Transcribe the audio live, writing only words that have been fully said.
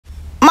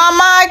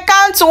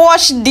can't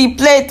wash the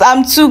plate.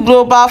 I'm too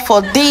global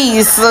for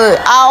this.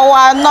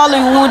 Our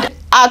Nollywood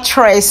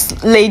actress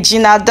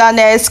Regina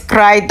Danels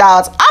cried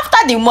out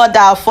after the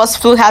mother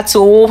forcefully had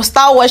to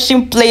start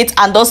washing plates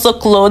and also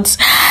clothes.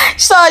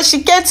 So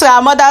she came to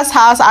her mother's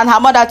house and her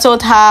mother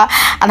told her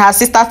and her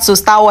sister to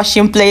start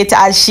washing plates,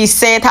 and she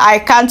said, I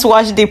can't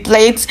wash the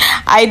plates.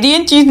 I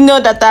didn't you know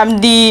that I'm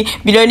the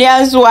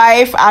billionaire's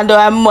wife and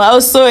I'm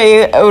also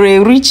a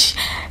rich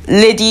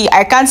lady.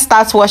 I can't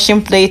start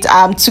washing plates.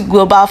 I'm too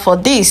global for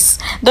this.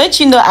 Don't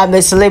you know I'm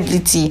a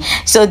celebrity?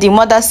 So the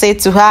mother said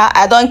to her,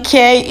 I don't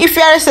care if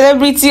you're a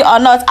celebrity or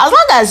not, as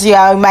long as you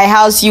are in my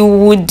house, you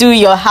would do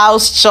your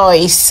house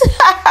choice.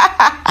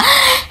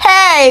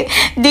 Hey,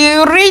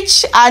 the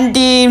rich and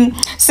the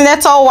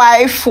senator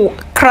wife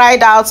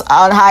cried out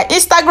on her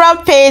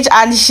Instagram page,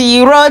 and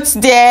she wrote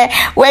there,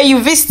 where you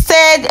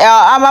visited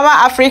Mama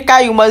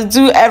Africa, you must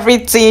do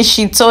everything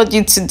she told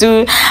you to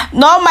do,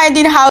 not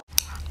minding how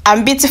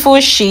and beautiful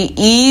she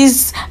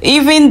is,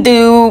 even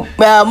the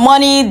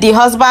money the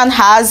husband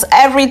has,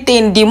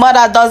 everything. The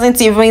mother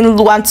doesn't even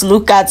want to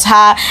look at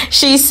her.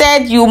 She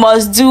said, you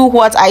must do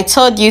what I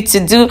told you to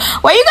do.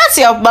 When you get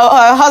to your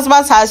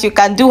husband's house, you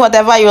can do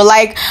whatever you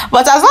like,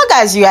 but as long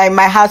as you are in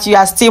my house, you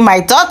are still my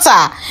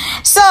daughter.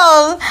 So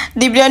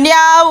the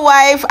billionaire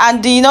wife,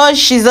 and you know,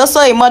 she's also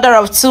a mother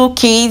of 2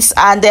 kids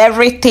and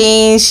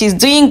everything. She's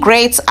doing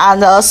great,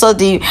 and also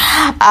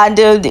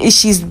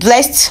she's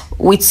blessed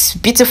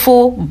with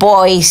beautiful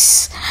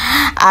boys,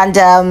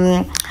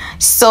 and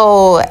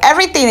so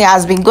everything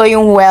has been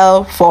going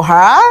well for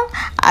her,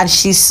 and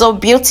she's so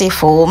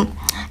beautiful.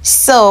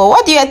 So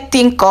what do you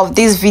think of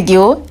this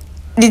video?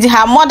 Did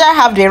her mother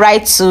have the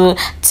right to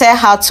tell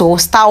her to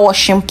start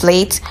washing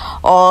plates,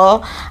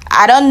 or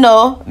I don't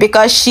know,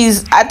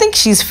 because I think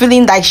she's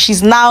feeling like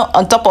she's now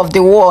on top of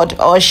the world,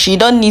 or she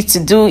don't need to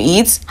do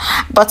it.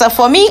 But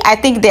for me, I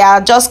think they are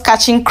just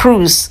catching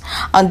cruise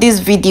on this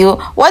video.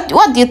 What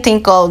do you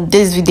think of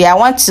this video? I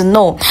want to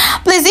know.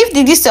 Please, if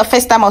this is your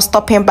first time of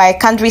stopping by,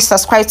 kindly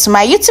subscribe to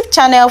my YouTube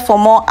channel for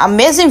more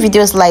amazing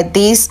videos like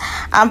this,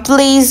 and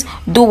please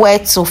do well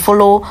to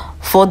follow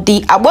for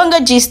the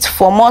Abonga gist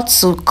for more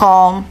to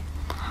come,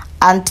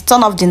 and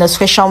turn off the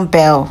notification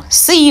bell.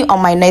 See you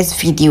on my next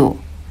video.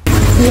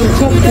 I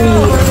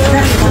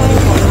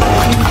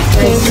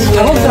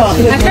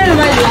can't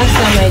remember the last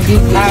time I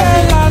did this.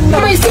 I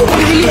seem to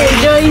really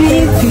enjoying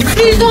it.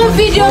 Please don't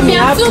video me.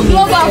 I'm too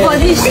global for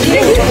this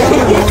shit.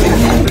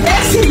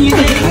 Let's see you. I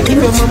give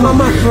your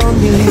mama from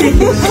me.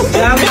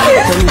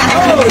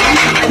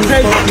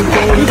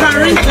 You can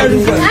ring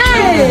everybody.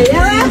 Hey,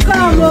 you're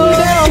welcome.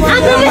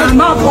 I'm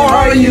not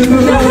for you. I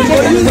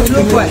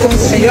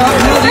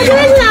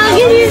didn't know.